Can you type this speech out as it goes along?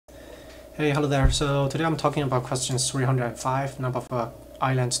Hey, hello there. So today I'm talking about question 305, number of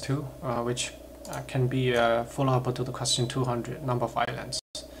islands 2, which can be a follow-up to the question 200, number of islands.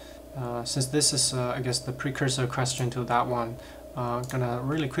 Since this is, I guess, the precursor question to that one, I'm gonna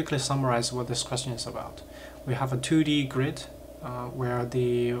really quickly summarize what this question is about. We have a 2D grid where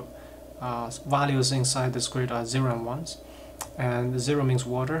the values inside this grid are 0 and 1s, and 0 means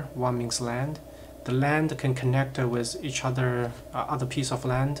water, 1 means land. The land can connect with each other piece of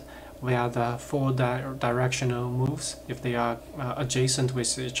land via the four directional moves. If they are adjacent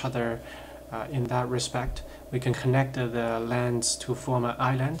with each other in that respect, we can connect the lands to form an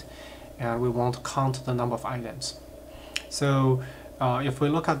island, and we want to count the number of islands. So if we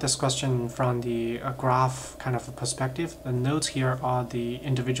look at this question from the graph kind of perspective, the nodes here are the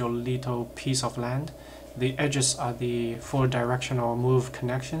individual little piece of land. The edges are the four directional move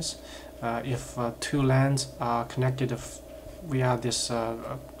connections. If two lands are connected via this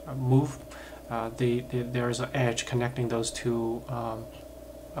move, there is an edge connecting those two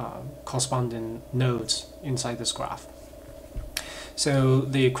corresponding nodes inside this graph. So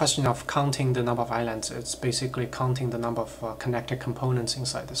the question of counting the number of islands, it's basically counting the number of connected components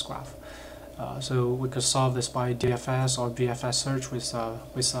inside this graph. So we could solve this by DFS or BFS search with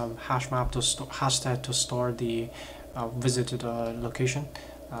some hash map to hash tag to store the visited location.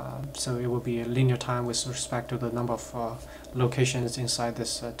 So it will be a linear time with respect to the number of locations inside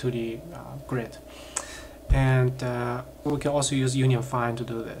this 2D grid. And we can also use union find to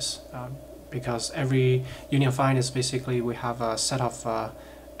do this, because every union find is basically we have a set of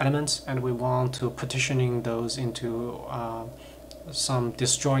elements and we want to partitioning those into some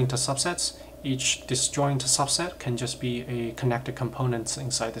disjoint subsets. Each disjoint subset can just be a connected component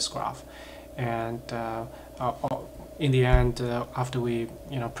inside this graph. And in the end, after we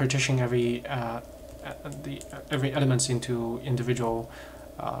partition every elements into individual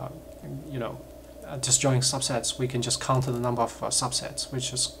disjoint subsets, we can just count the number of subsets,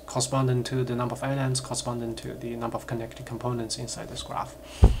 which is corresponding to the number of islands, corresponding to the number of connected components inside this graph.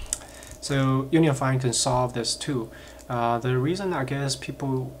 So union find can solve this too. The reason I guess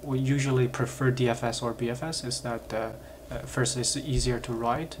people will usually prefer DFS or BFS is that first, it's easier to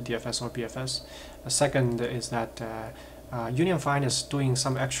write DFS or BFS. Second is that union find is doing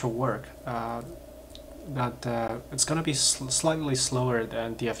some extra work. That it's going to be slightly slower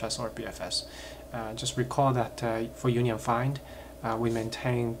than DFS or BFS. Just recall that for union find, we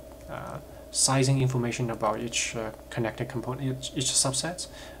maintain sizing information about each connected component, each subset.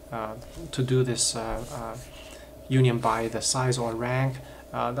 To do this union by the size or rank,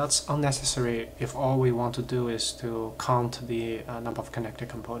 that's unnecessary if all we want to do is to count the number of connected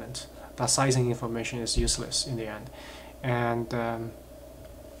components. That sizing information is useless in the end. And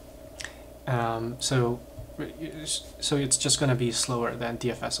so it's just going to be slower than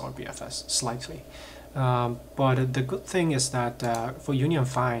DFS or BFS slightly. But the good thing is that for union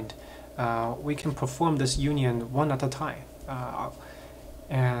find, we can perform this union one at a time.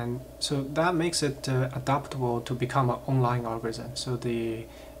 And so that makes it adaptable to become an online algorithm. So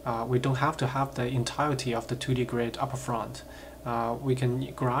we don't have to have the entirety of the 2D grid up front. We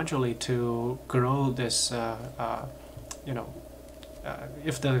can gradually to grow this.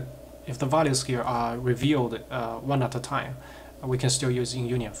 If the values here are revealed one at a time, we can still use in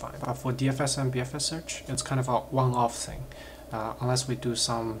union find. But for DFS and BFS search, it's kind of a one-off thing, unless we do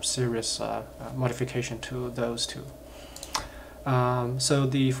some serious modification to those two. So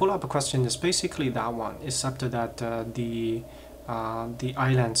the follow-up question is basically that one, except that the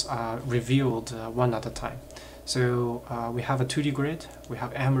islands are revealed one at a time. So we have a 2D grid, we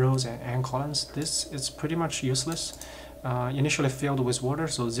have m rows and n columns. This is pretty much useless. Initially filled with water,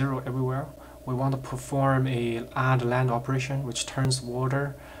 so 0 everywhere. We want to perform a add land operation, which turns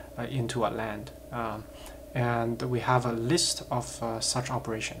water into a land. And we have a list of such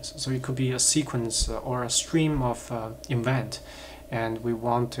operations. So it could be a sequence or a stream of event, and we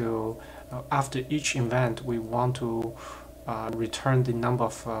want to, after each event, we want to return the number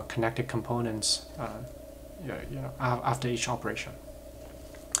of connected components after each operation.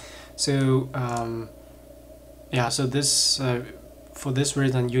 So so this for this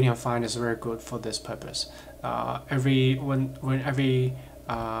reason, union find is very good for this purpose. When every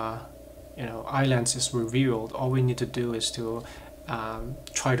islands is revealed, all we need to do is to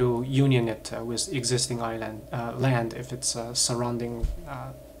try to union it with existing island land if it's surrounding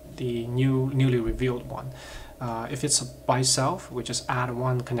the newly revealed one. If it's by itself, we just add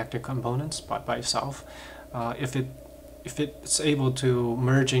one connected component by itself. If it's able to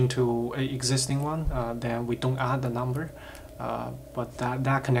merge into an existing one, then we don't add the number, but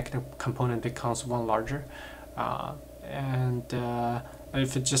that connected component becomes one larger. And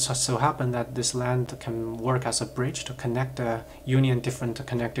if it just so happens that this land can work as a bridge to connect the union different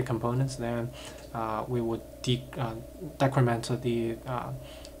connected components, then we would decrement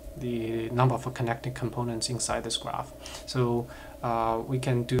the number of connected components inside this graph. So we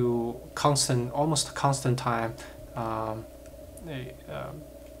can do almost constant time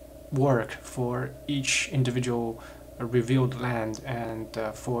work for each individual revealed land, and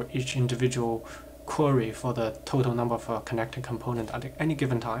for each individual query for the total number of connected components at any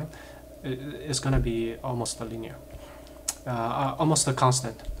given time. It's going to be almost linear, almost a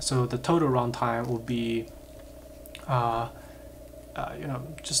constant. So the total runtime will be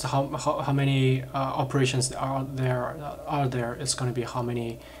just how many operations are there. It's going to be how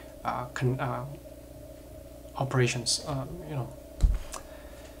many operations.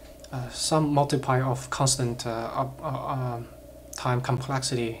 Some multiply of constant time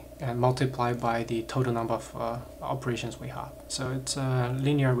complexity and multiply by the total number of operations we have. So it's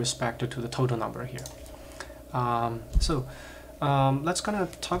linear respect to the total number here. Let's gonna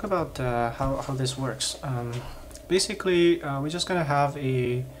talk about how this works. Basically, we're just gonna have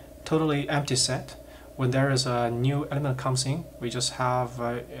a totally empty set. When there is a new element comes in, we just have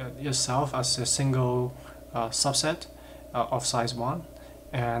itself as a single subset of size 1,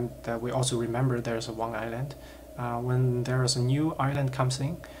 and we also remember there's a one island. When there is a new island comes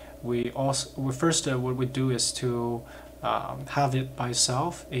in, first what we do is to have it by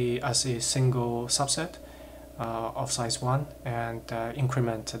itself as a single subset of size 1, and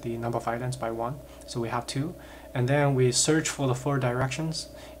increment the number of islands by 1. So we have 2, and then we search for the 4 directions.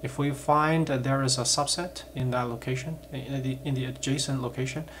 If we find that there is a subset in that location, in the adjacent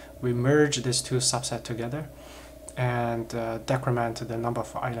location, we merge these 2 subsets together and decrement the number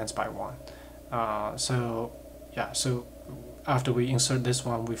of islands by 1. So after we insert this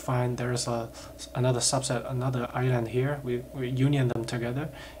one, we find there is another subset, another island here. We union them together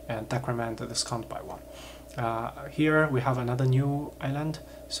and decrement this count by 1. Here we have another new island,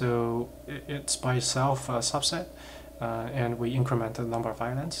 so it's by itself a subset, and we increment the number of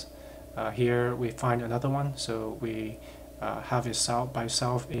islands. Here we find another one, so we have it by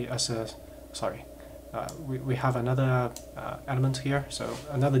itself as a we have another element here, so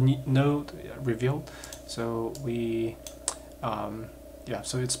another node revealed. So we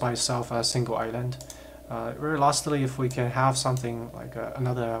so it's by itself a single island. Very lastly, if we can have something like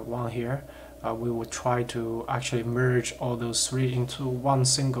another one here, we would try to actually merge all those 3 into one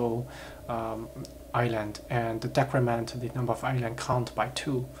single island and decrement the number of island count by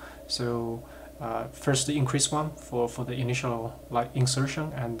 2. So first the increase one for the initial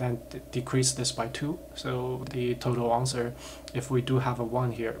insertion, and then decrease this by 2. So the total answer, if we do have a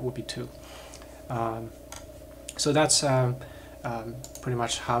 1 here, it would be 2. So that's pretty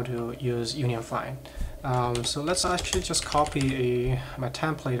much how to use union find. So let's actually just copy my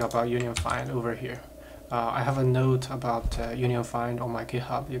template about union find over here. I have a note about union find on my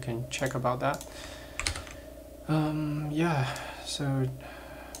GitHub. You can check about that. So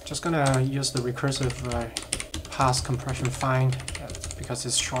just gonna use the recursive path compression find because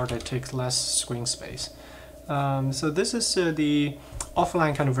it's shorter, it takes less screen space. So this is the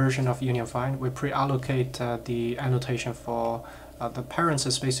offline kind of version of union find. We pre-allocate the annotation for the parents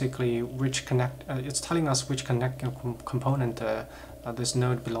is basically which it's telling us which connecting component this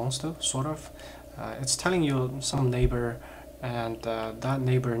node belongs to, sort of. It's telling you some neighbor, and that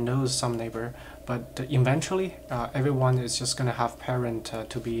neighbor knows some neighbor, but eventually everyone is just going to have parent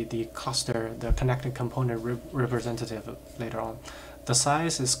to be the cluster, the connected component representative later on. The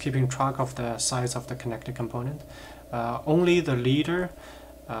size is keeping track of the size of the connected component. Only the leader,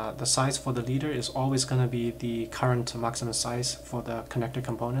 the size for the leader is always going to be the current maximum size for the connected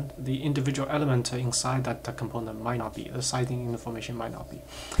component. The individual element inside that component might not be. The sizing information might not be.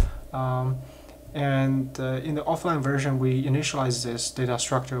 In the offline version, we initialize this data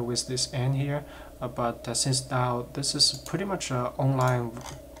structure with this n here, but since now this is pretty much an online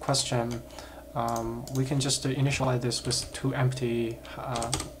question, we can just initialize this with two empty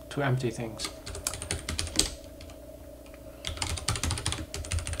things.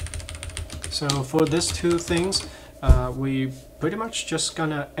 So for these 2 things, we pretty much just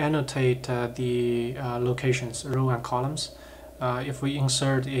gonna annotate the locations, row and columns. If we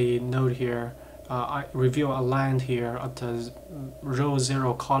insert a node here, I reveal a land here at the row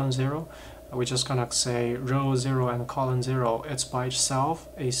 0, column 0, we're just gonna say row 0 and column 0, it's by itself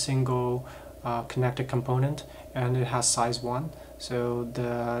a single connected component, and it has size 1. So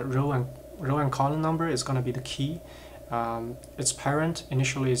the row and column number is gonna be the key. Its parent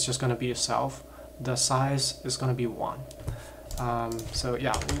initially is just going to be itself. The size is going to be 1. So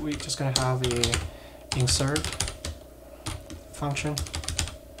yeah, we're just going to have a insert function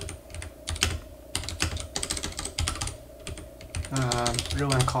row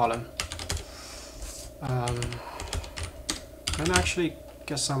and column. Let me actually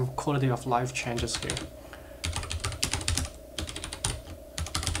get some quality of life changes here.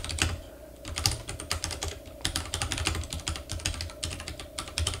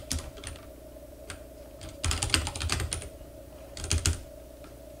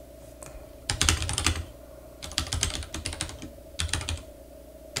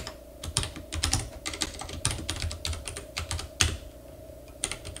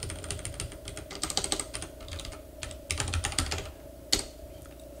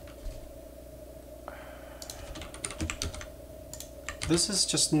 This is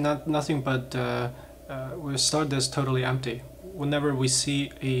just nothing but we'll start this totally empty. Whenever we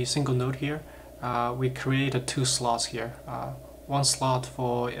see a single node here, we create two slots here. One slot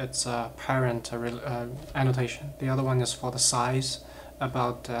for its parent annotation. The other one is for the size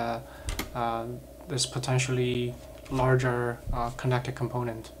about this potentially larger connected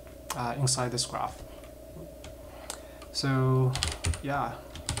component inside this graph. So yeah,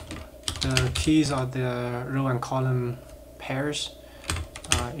 the keys are the row and column pairs.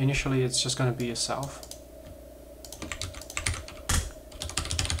 Initially it's just going to be itself.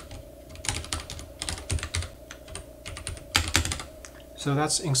 So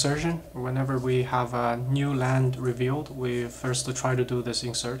that's insertion. Whenever we have a new land revealed, we first try to do this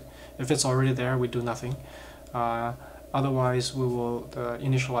insert. If it's already there, we do nothing. Otherwise, we will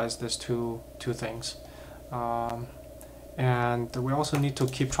initialize these two things. And we also need to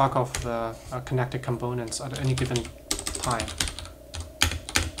keep track of the connected components at any given time.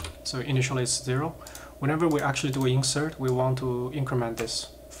 So initially it's 0. Whenever we actually do an insert, we want to increment this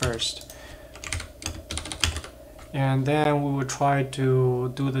first. And then we will try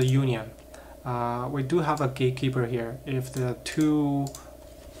to do the union. We do have a gatekeeper here. If the two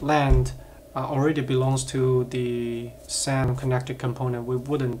land already belongs to the same connected component, we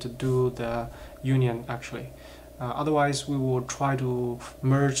wouldn't do the union actually. Otherwise, we will try to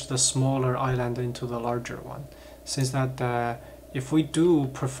merge the smaller island into the larger one. Since that if we do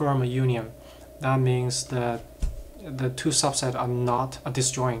perform a union, that means that the two subsets are not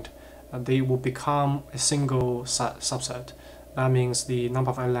disjoint. They will become a single subset. That means the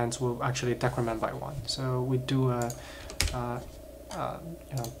number of islands will actually decrement by 1. So we do a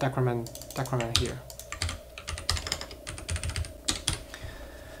decrement here.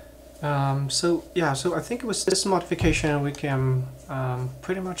 So I think with this modification we can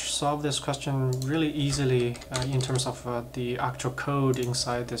pretty much solve this question really easily in terms of the actual code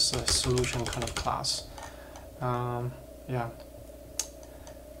inside this solution kind of class.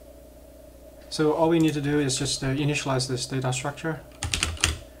 So all we need to do is just initialize this data structure.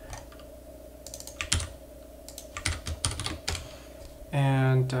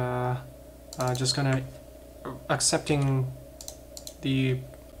 And just gonna accepting the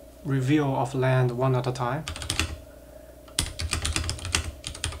reveal of land one at a time.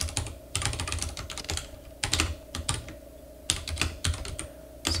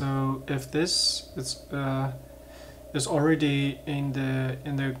 So if this is already in the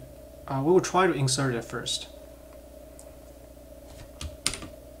we will try to insert it first.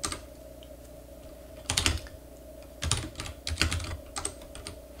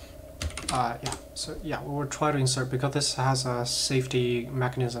 We will try to insert because this has a safety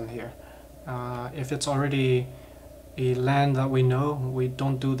mechanism here. If it's already a land that we know, we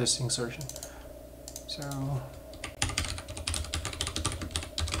don't do this insertion. So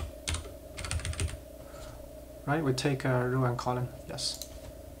right, we take a row and column, yes.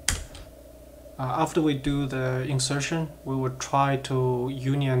 After we do the insertion, we will try to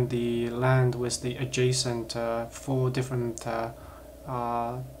union the land with the adjacent 4 different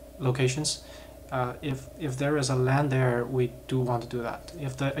locations. If there is a land there, we do want to do that.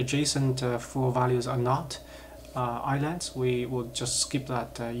 If the adjacent 4 values are not islands, we will just skip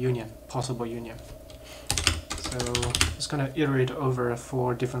that possible union. So it's going to iterate over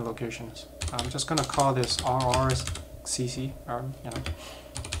 4 different locations. I'm just going to call this RRCC.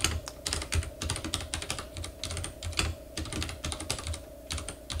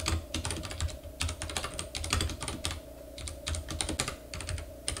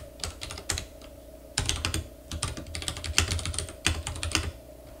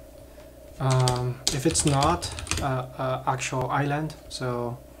 If it's not actual island,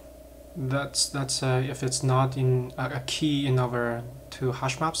 so that's if it's not in a key in our 2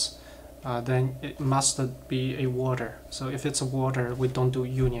 hash maps, then it must be a water. So if it's a water, we don't do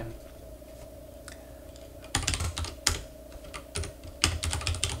union.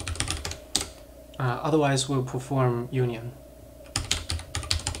 Otherwise, we'll perform union.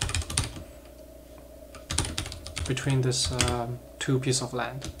 between this two pieces of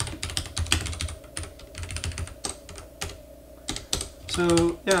land. So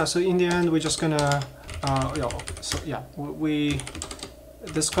yeah, so in the end we're just gonna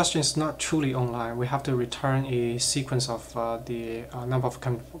this question is not truly online. We have to return a sequence of the number of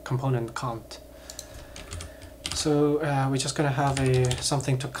component count. So we're just gonna have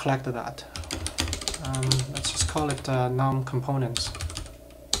something to collect that. Let's just call it num components,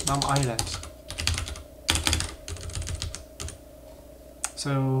 num islands.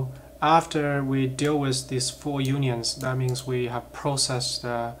 So after we deal with these 4 unions, that means we have processed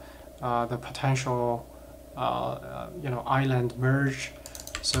the potential island merge.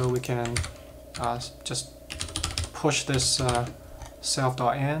 So we can just push this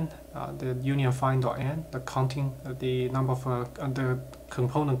self.n, the union find.n, the counting, the number of the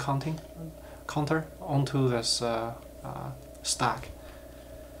component counter onto this stack.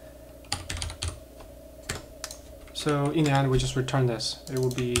 So in the end, we just return this. It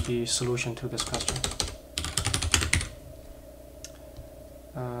will be the solution to this question.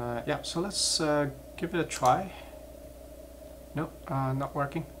 Yeah, so let's give it a try. Nope, not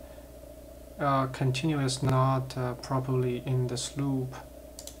working. Continue is not properly in this loop.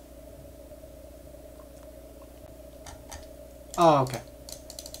 Oh, okay.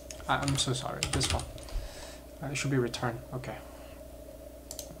 I'm so sorry. This one. It should be returned. Okay.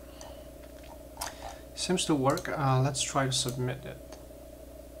 Seems to work. Let's try to submit it.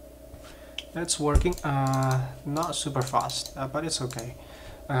 It's working. Not super fast, but it's okay.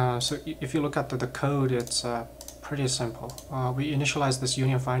 So if you look at the code, it's pretty simple. We initialize this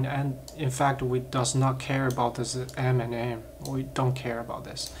union find, and in fact, we does not care about this m and m. We don't care about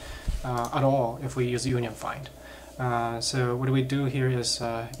this at all if we use union find. So what we do here is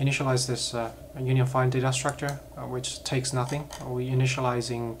initialize this union find data structure, which takes nothing. We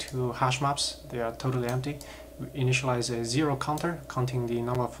initializing 2 hash maps. They are totally empty. We initialize a 0 counter, counting the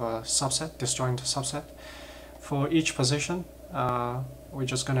number of subset, disjoint subset. For each position, we're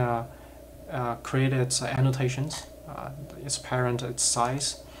just gonna create its annotations, its parent, its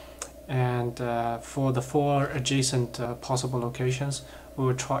size, and for the 4 adjacent possible locations, we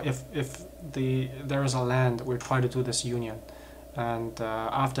will try, if there is a land, we'll try to do this union, and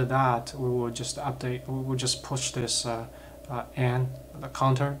after that we will just push this n, the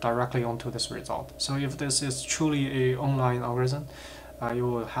counter, directly onto this result. So if this is truly a online algorithm, you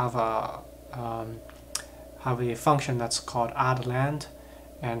will have a function that's called add land,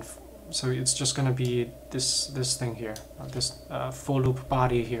 and so it's just going to be this thing here, this for loop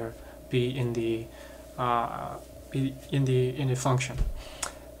body here, be in the function,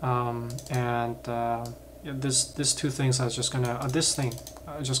 these 2 things are just gonna this thing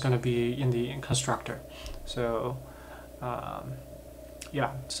is just gonna be in the constructor. So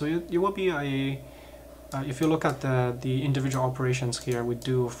yeah, so it will be a if you look at the individual operations here we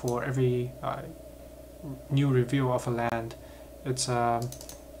do for every new review of a land, it's a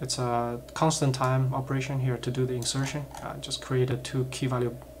constant time operation here to do the insertion. Just create a 2 key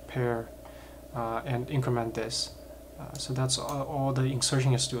value pair and increment this. So that's all the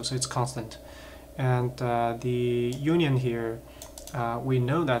insertion is do. So it's constant. And the union here, we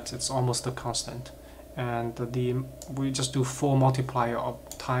know that it's almost a constant. And we just do 4 multiplier of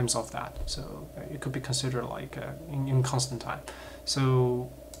times of that. So it could be considered like in constant time.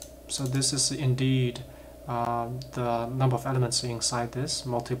 So this is indeed the number of elements inside this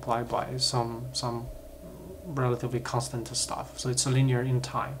multiplied by some relatively constant stuff. So it's a linear in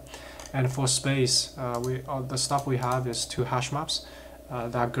time. And for space, the stuff we have is 2 hash maps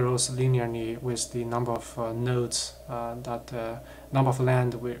that grows linearly with the number of nodes, number of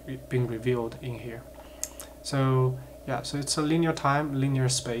land being revealed in here. So yeah, so it's a linear time, linear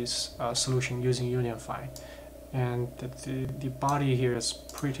space solution using union find, and the body here is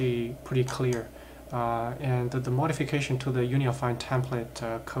pretty clear. And the modification to the union find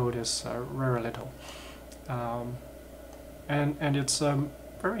template code is very little, and it's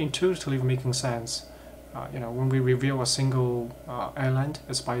very intuitively making sense. When we reveal a single element,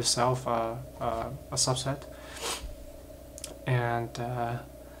 it's by itself a subset, and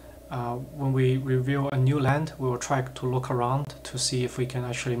when we reveal a new land, we will try to look around to see if we can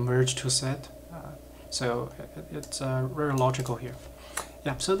actually merge 2 sets. So it's very logical here.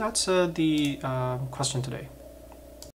 Yeah, so that's the question today.